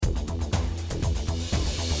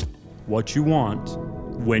what you want,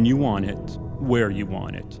 when you want it, where you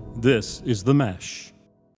want it. This is The Mesh.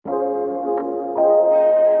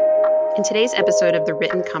 In today's episode of The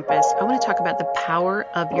Written Compass, I want to talk about the power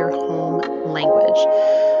of your home language.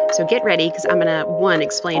 So get ready, because I'm going to, one,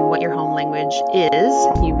 explain what your home language is.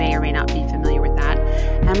 You may or may not be familiar with that.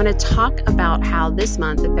 And I'm going to talk about how this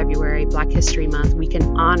month of February, Black History Month, we can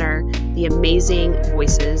honor the amazing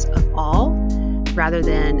voices of all rather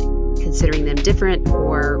than considering them different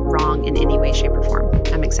or wrong in any way, shape, or form.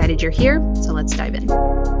 I'm excited you're here, so let's dive in.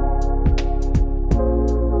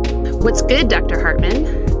 What's good, Dr.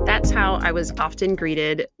 Hartman? That's how I was often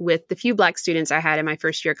greeted with the few Black students I had in my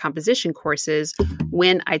first year composition courses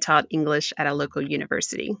when I taught English at a local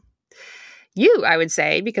university. You, I would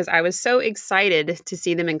say, because I was so excited to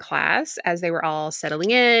see them in class as they were all settling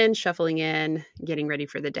in, shuffling in, getting ready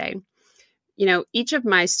for the day. You know, each of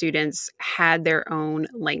my students had their own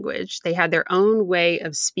language. They had their own way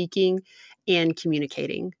of speaking and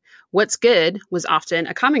communicating. What's good was often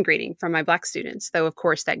a common greeting from my Black students, though, of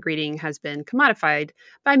course, that greeting has been commodified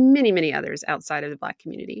by many, many others outside of the Black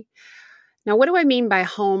community. Now, what do I mean by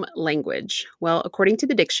home language? Well, according to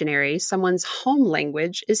the dictionary, someone's home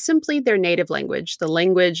language is simply their native language, the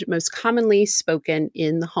language most commonly spoken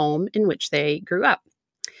in the home in which they grew up.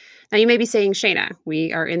 Now, you may be saying, Shayna,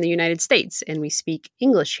 we are in the United States and we speak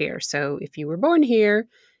English here. So if you were born here,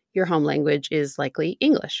 your home language is likely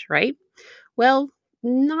English, right? Well,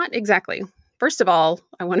 not exactly. First of all,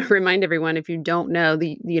 I want to remind everyone, if you don't know,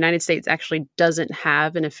 the United States actually doesn't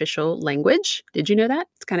have an official language. Did you know that?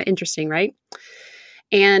 It's kind of interesting, right?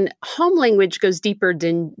 And home language goes deeper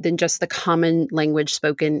than just the common language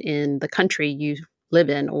spoken in the country you live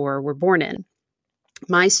in or were born in.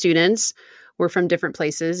 My students were from different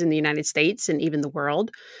places in the United States and even the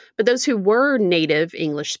world, but those who were native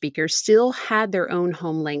English speakers still had their own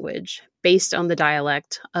home language based on the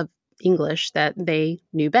dialect of English that they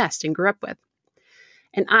knew best and grew up with.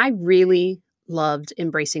 And I really loved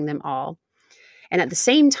embracing them all. And at the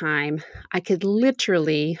same time, I could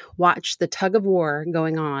literally watch the tug of war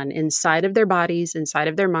going on inside of their bodies, inside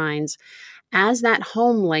of their minds, as that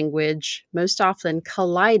home language most often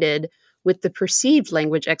collided with the perceived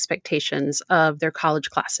language expectations of their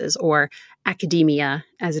college classes, or academia,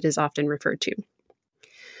 as it is often referred to.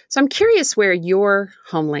 So I'm curious where your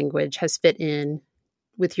home language has fit in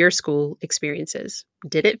with your school experiences.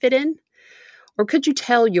 Did it fit in? Or could you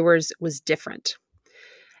tell yours was different?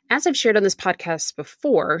 As I've shared on this podcast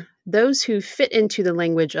before, those who fit into the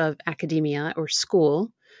language of academia or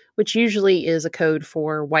school, which usually is a code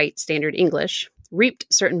for white standard English, reaped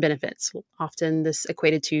certain benefits. Often this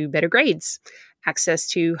equated to better grades, access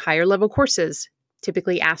to higher level courses,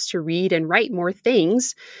 typically asked to read and write more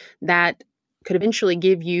things that could eventually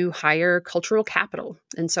give you higher cultural capital,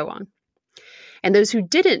 and so on. And those who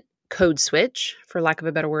didn't code switch, for lack of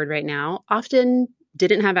a better word right now, often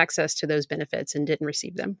didn't have access to those benefits and didn't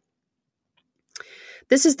receive them.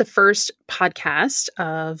 This is the first podcast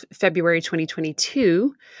of February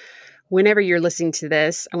 2022. Whenever you're listening to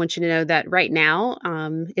this, I want you to know that right now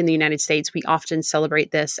in the United States, we often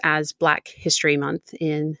celebrate this as Black History Month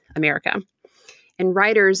in America. And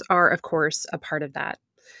writers are, of course, a part of that.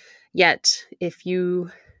 Yet, if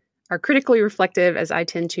you are critically reflective, as I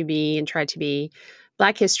tend to be and try to be,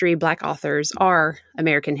 Black history, Black authors are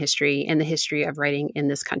American history and the history of writing in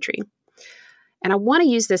this country. And I want to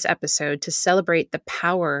use this episode to celebrate the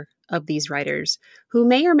power of these writers who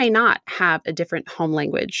may or may not have a different home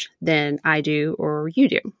language than I do or you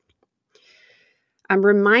do. I'm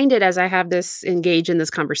reminded as I have this engage in this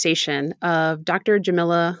conversation of Dr.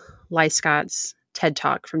 Jamila Lyscott's TED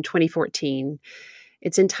Talk from 2014.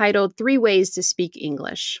 It's entitled 3 Ways to Speak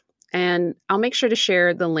English. And I'll make sure to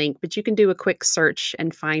share the link, but you can do a quick search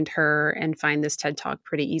and find her and find this TED Talk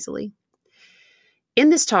pretty easily. In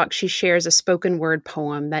this talk, she shares a spoken word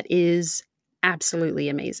poem that is absolutely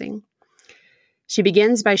amazing. She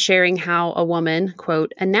begins by sharing how a woman,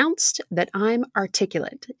 quote, announced that I'm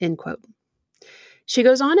articulate, end quote. She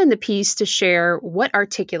goes on in the piece to share what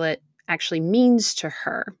articulate actually means to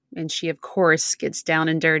her. And she, of course, gets down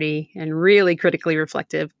and dirty and really critically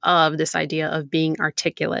reflective of this idea of being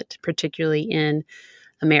articulate, particularly in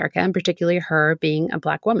America, and particularly her being a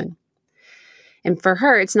Black woman. And for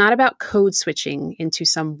her, it's not about code switching into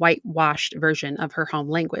some whitewashed version of her home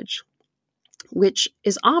language, which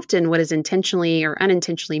is often what is intentionally or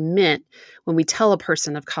unintentionally meant when we tell a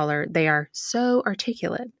person of color they are so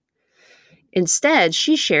articulate. Instead,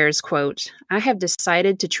 she shares, quote, I have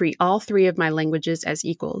decided to treat all 3 of my languages as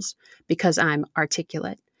equals because I'm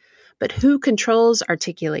articulate. But who controls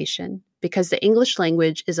articulation? Because the English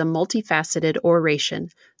language is a multifaceted oration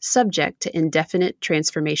subject to indefinite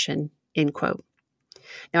transformation, end quote.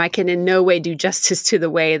 Now, I can in no way do justice to the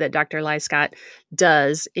way that Dr. Lyscott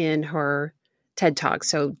does in her TED Talk,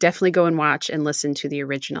 so definitely go and watch and listen to the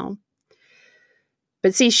original.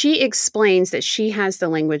 But see, she explains that she has the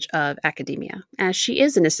language of academia, as she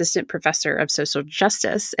is an assistant professor of social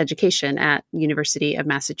justice education at University of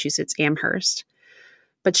Massachusetts Amherst.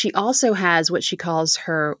 But she also has what she calls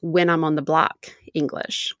her when I'm on the block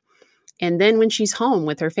English. And then when she's home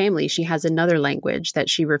with her family, she has another language that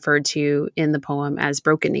she referred to in the poem as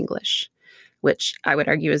broken English, which I would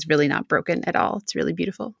argue is really not broken at all. It's really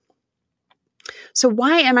beautiful. So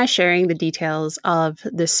why am I sharing the details of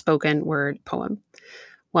this spoken word poem?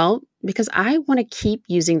 Well, because I want to keep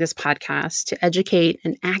using this podcast to educate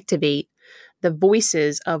and activate the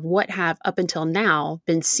voices of what have up until now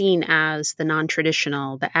been seen as the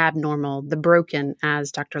non-traditional, the abnormal, the broken,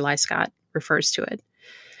 as Dr. Lyscott refers to it.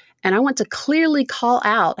 And I want to clearly call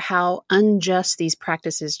out how unjust these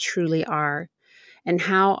practices truly are, and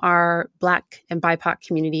how our Black and BIPOC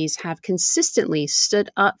communities have consistently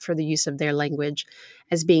stood up for the use of their language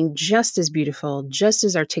as being just as beautiful, just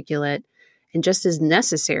as articulate, and just as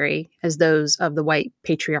necessary as those of the white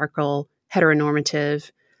patriarchal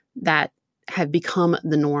heteronormative that have become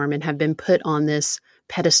the norm and have been put on this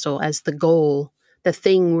pedestal as the goal, the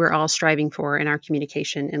thing we're all striving for in our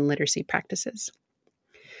communication and literacy practices.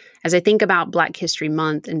 As I think about Black History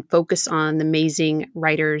Month and focus on the amazing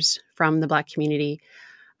writers from the Black community,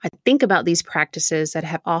 I think about these practices that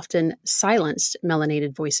have often silenced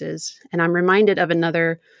melanated voices. And I'm reminded of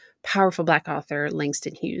another powerful Black author,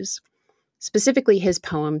 Langston Hughes, specifically his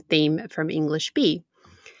poem, Theme from English B.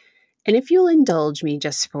 And if you'll indulge me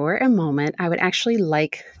just for a moment, I would actually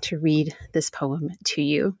like to read this poem to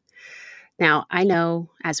you. Now, I know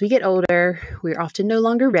as we get older, we're often no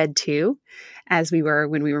longer read to as we were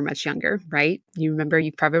when we were much younger, right? You remember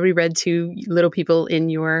you probably read to little people in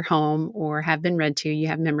your home or have been read to. You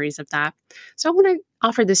have memories of that. So I want to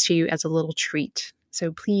offer this to you as a little treat.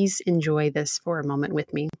 So please enjoy this for a moment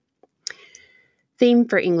with me. Theme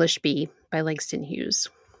for English B by Langston Hughes.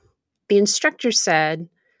 The instructor said,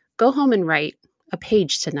 "Go home and write a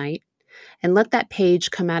page tonight and let that page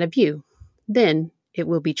come out of you. Then it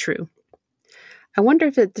will be true." I wonder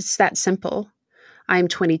if it's that simple. I am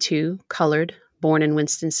 22, colored, born in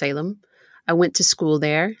Winston-Salem. I went to school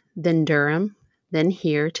there, then Durham, then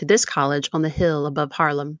here to this college on the hill above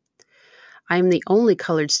Harlem. I am the only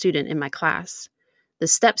colored student in my class. The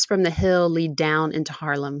steps from the hill lead down into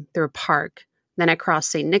Harlem through a park. Then I cross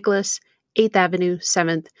St. Nicholas, 8th Avenue,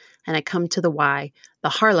 7th, and I come to the Y, the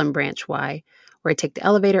Harlem branch Y, where I take the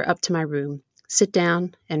elevator up to my room, sit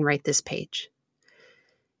down, and write this page.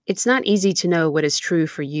 It's not easy to know what is true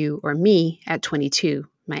for you or me at 22,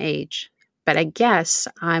 my age. But I guess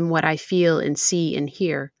I'm what I feel and see and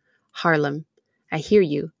hear. Harlem. I hear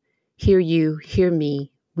you, hear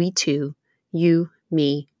me, we two, you,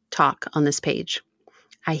 me, talk on this page.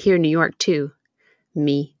 I hear New York too.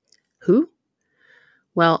 Me. Who?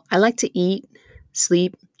 Well, I like to eat,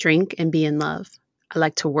 sleep, drink, and be in love. I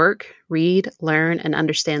like to work, read, learn, and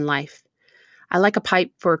understand life. I like a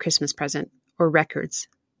pipe for a Christmas present, or records.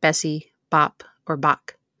 Bessie, Bop, or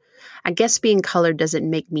Bach. I guess being colored doesn't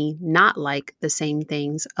make me not like the same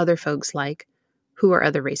things other folks like, who are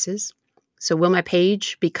other races. So will my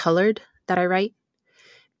page be colored that I write?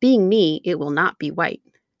 Being me, it will not be white,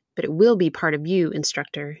 but it will be part of you,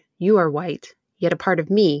 instructor. You are white, yet a part of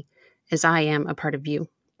me, as I am a part of you.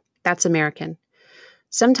 That's American.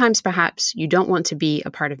 Sometimes perhaps you don't want to be a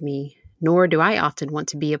part of me, nor do I often want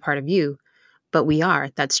to be a part of you, but we are,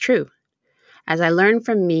 that's true. As I learn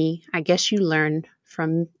from me, I guess you learn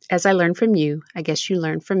from, as I learn from you, I guess you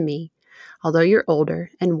learn from me, although you're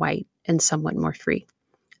older and white and somewhat more free.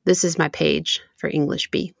 This is my page for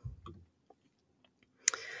English B.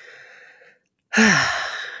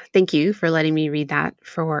 Thank you for letting me read that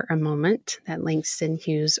for a moment, that Langston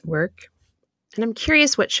Hughes work. And I'm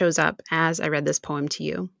curious what shows up as I read this poem to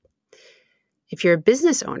you. If you're a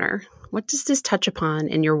business owner, what does this touch upon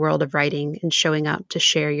in your world of writing and showing up to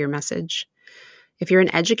share your message? If you're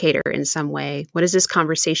an educator in some way, what is this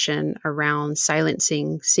conversation around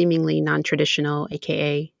silencing seemingly non-traditional,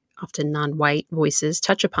 aka often non-white voices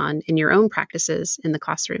touch upon in your own practices in the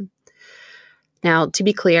classroom? Now, to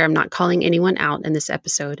be clear, I'm not calling anyone out in this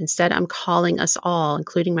episode. Instead, I'm calling us all,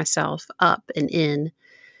 including myself, up and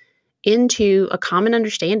into a common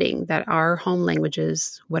understanding that our home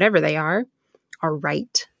languages, whatever they are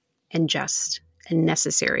right and just and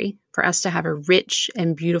necessary for us to have a rich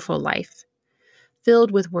and beautiful life,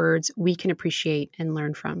 filled with words we can appreciate and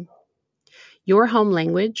learn from. Your home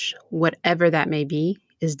language, whatever that may be,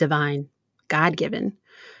 is divine, God-given,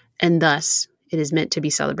 and thus it is meant to be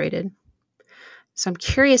celebrated. So I'm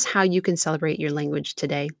curious how you can celebrate your language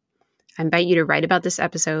today. I invite you to write about this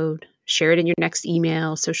episode, share it in your next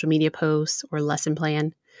email, social media posts, or lesson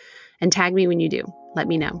plan, and tag me when you do. Let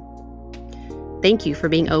me know. Thank you for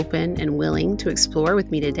being open and willing to explore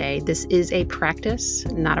with me today. This is a practice,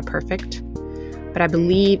 not a perfect. But I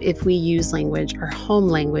believe if we use language, our home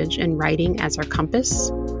language, and writing as our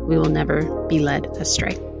compass, we will never be led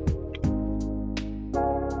astray.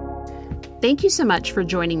 Thank you so much for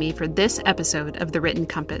joining me for this episode of The Written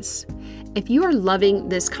Compass. If you are loving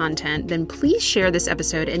this content, then please share this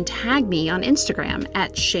episode and tag me on Instagram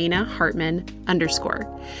at ShaynaHartman_.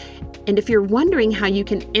 And if you're wondering how you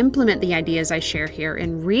can implement the ideas I share here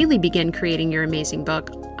and really begin creating your amazing book,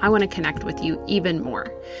 I want to connect with you even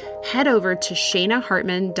more. Head over to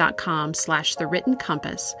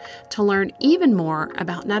ShaynaHartman.com/thewrittencompass to learn even more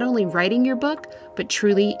about not only writing your book, but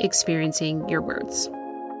truly experiencing your words.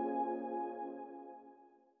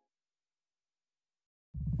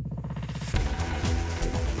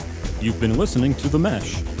 You've been listening to The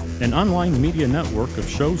Mesh, an online media network of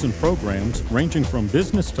shows and programs ranging from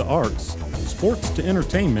business to arts, sports to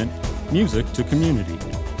entertainment, music to community.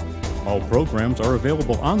 All programs are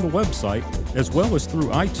available on the website as well as through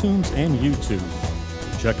iTunes and YouTube.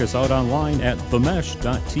 Check us out online at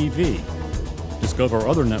themesh.tv. Discover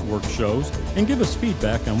other network shows and give us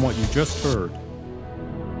feedback on what you just heard.